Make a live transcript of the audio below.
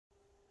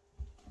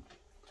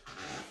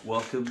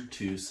Welcome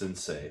to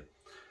Sensei.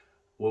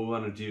 What we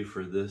want to do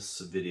for this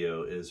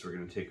video is we're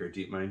going to take our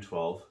DeepMind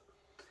 12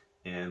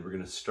 and we're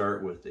going to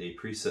start with a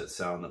preset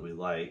sound that we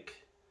like,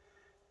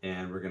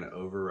 and we're going to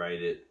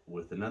override it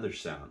with another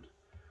sound.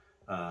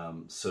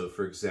 So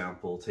for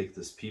example, take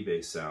this P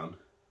bass sound.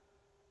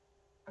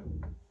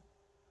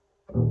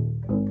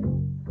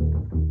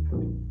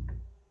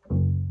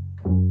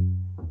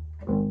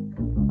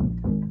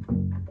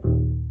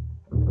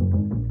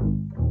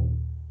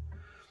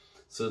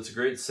 So it's a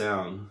great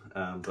sound,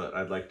 but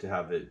I'd like to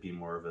have it be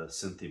more of a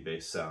synthy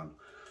bass sound.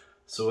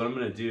 So what I'm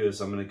going to do is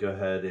I'm going to go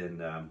ahead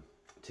and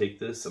take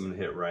this, I'm going to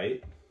hit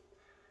right,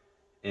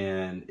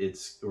 and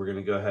we're going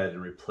to go ahead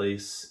and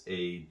replace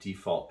a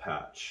default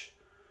patch.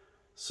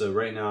 So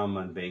right now I'm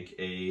on bank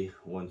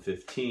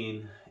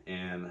A115,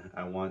 and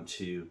I want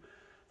to,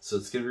 so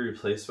it's going to be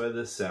replaced by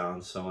this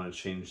sound, so I want to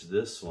change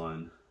this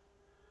one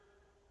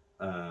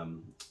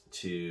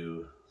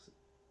to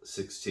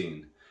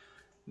 16.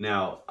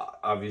 Now,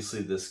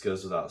 obviously this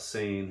goes without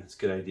saying, it's a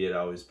good idea to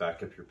always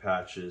back up your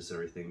patches,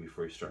 everything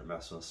before you start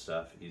messing with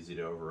stuff. Easy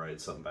to override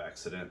something by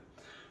accident.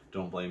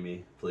 Don't blame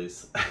me,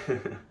 please.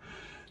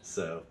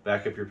 So,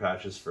 back up your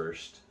patches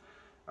first.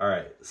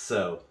 Alright,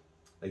 so,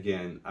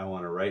 again, I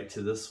want to write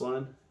to this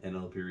one, and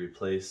it'll be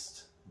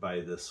replaced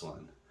by this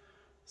one.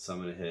 So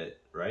I'm going to hit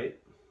right.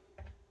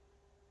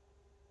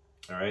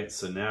 Alright,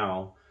 so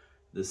now,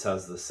 this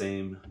has the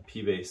same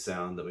P bass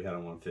sound that we had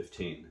on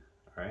 115.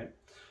 Alright.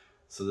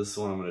 So this is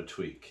the one I'm going to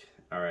tweak.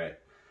 All right.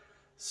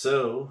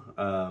 So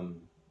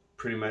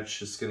pretty much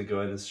just going to go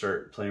ahead and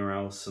start playing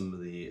around with some of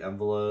the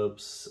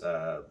envelopes,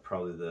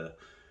 probably the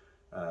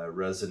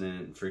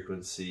resonant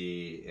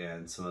frequency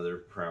and some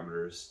other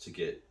parameters to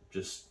get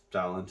just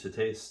dial into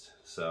taste.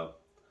 So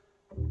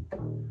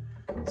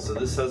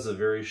this has a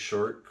very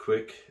short,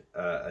 quick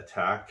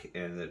attack,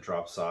 and it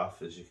drops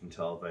off, as you can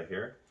tell by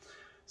here.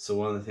 So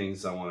one of the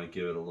things I want to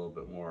give it a little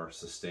bit more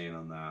sustain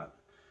on that.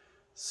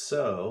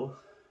 So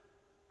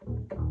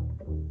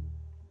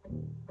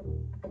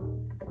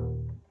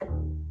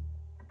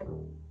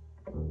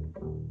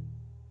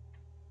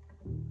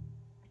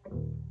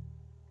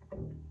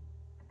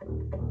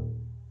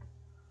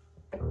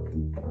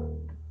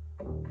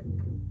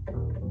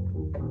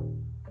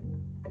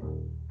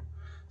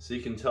you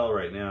can tell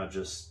right now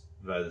just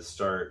by the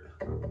start.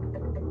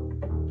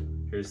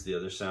 Here's the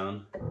other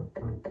sound.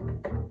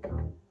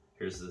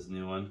 Here's this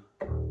new one.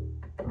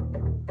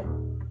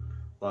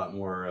 A lot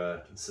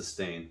more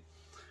sustain.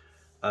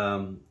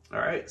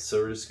 Alright, so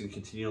we're just going to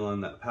continue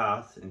along that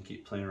path and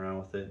keep playing around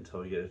with it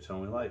until we get a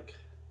tone we like.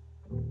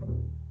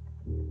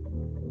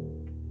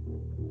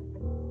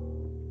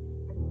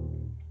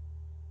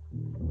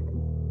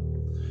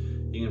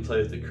 You can play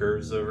with the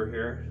curves over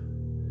here,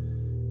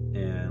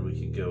 and we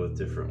can go with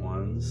different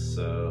ones.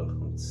 So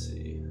let's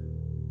see.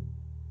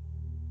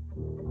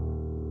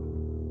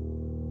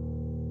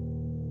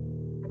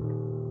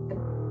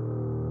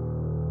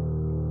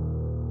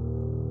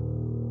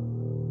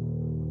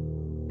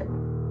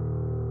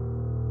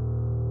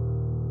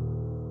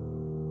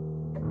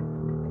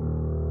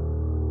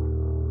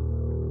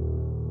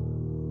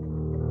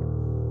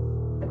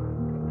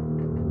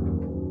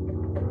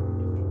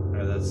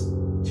 That's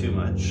too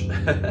much.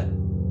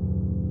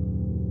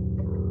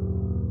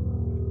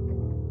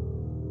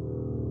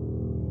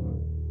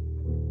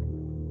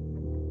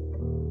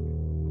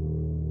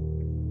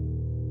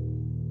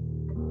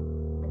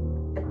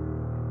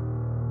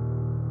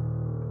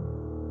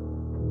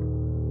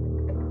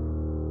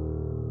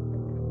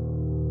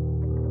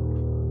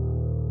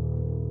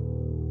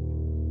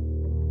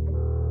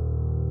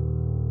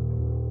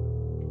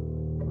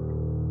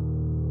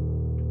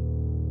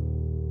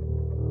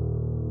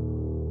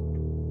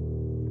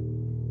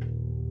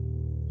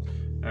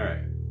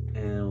 Alright,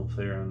 and we'll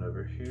play around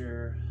over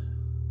here.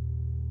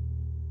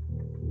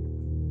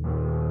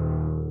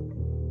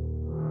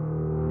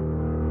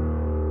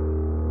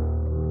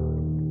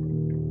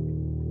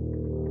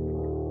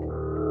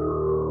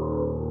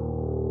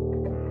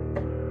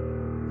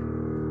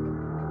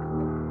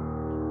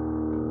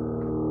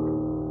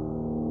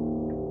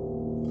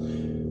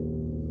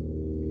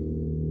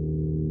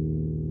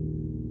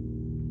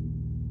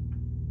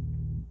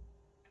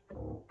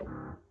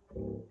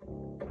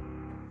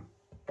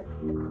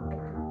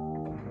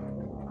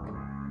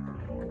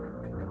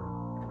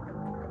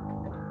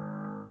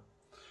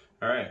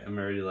 Alright, I'm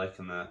already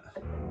liking that.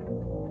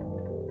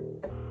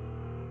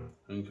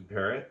 And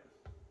compare it.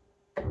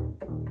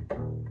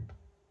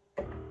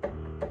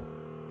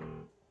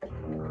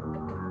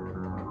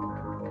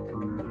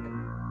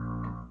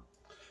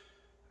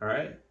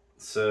 Alright,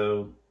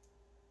 so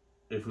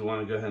if we want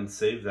to go ahead and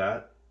save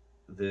that,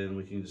 then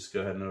we can just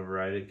go ahead and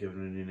override it, give it a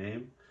new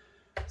name.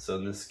 So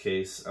in this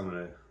case, I'm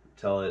going to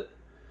tell it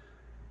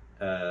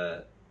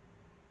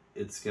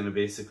it's going to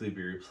basically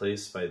be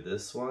replaced by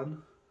this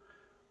one.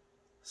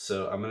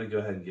 So I'm going to go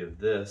ahead and give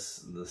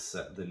this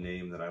the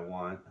name that I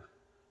want.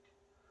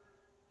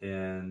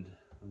 And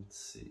let's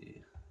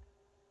see.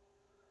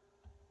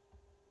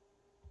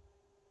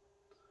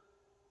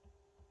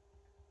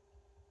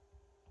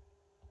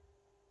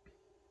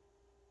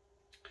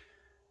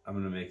 I'm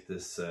going to make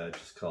this,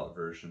 just call it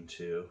version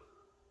 2.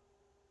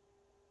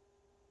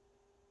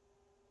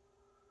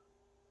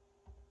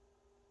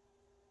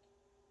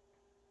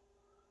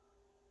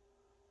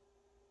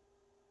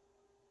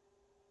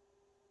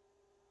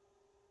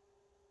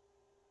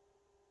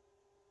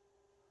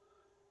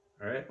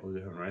 All right, we'll go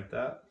ahead and write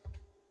that.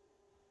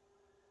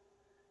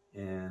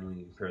 And we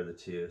can compare the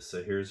two.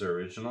 So here's our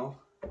original.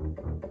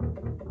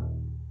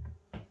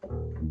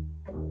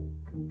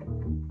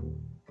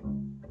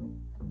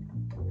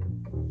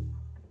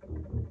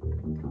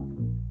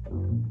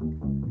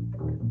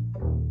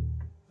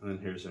 And then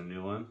here's our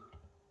new one.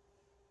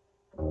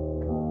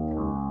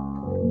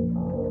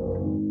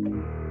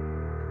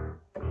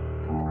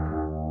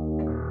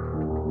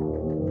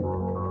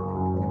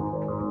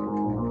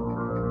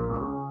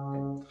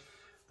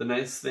 The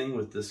nice thing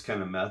with this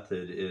kind of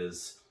method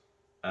is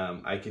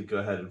I could go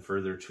ahead and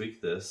further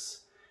tweak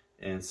this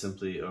and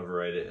simply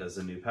overwrite it as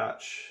a new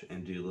patch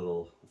and do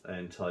little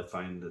until I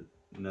find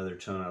another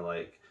tone I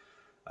like.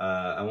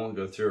 I won't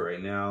go through it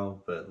right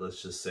now, but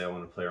let's just say I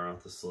want to play around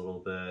with this a little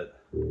bit.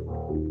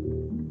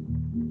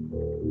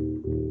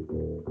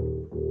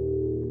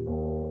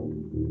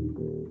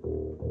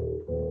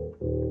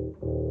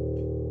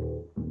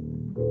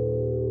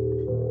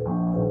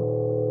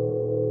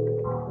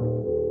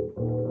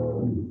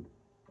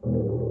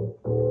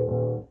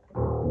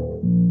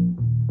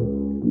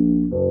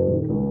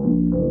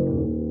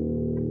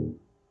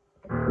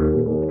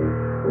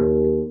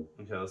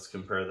 Okay, let's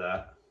compare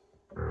that.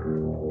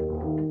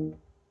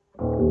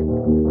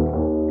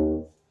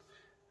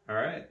 All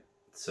right,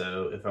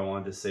 so if I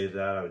wanted to save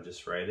that, I would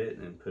just write it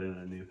and put in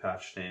a new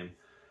patch name.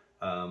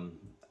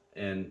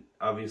 And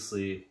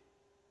obviously,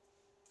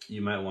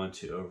 you might want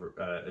to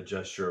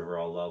adjust your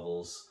overall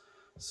levels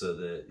so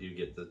that you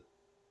get the,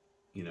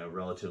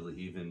 relatively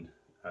even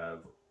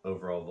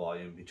overall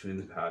volume between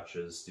the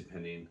patches,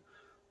 depending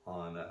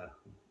on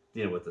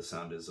what the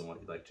sound is and what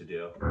you'd like to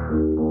do.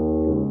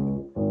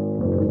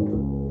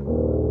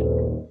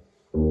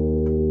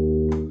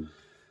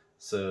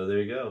 So there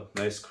you go.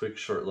 Nice, quick,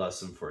 short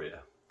lesson for you.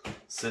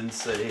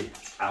 Sensei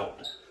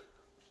out.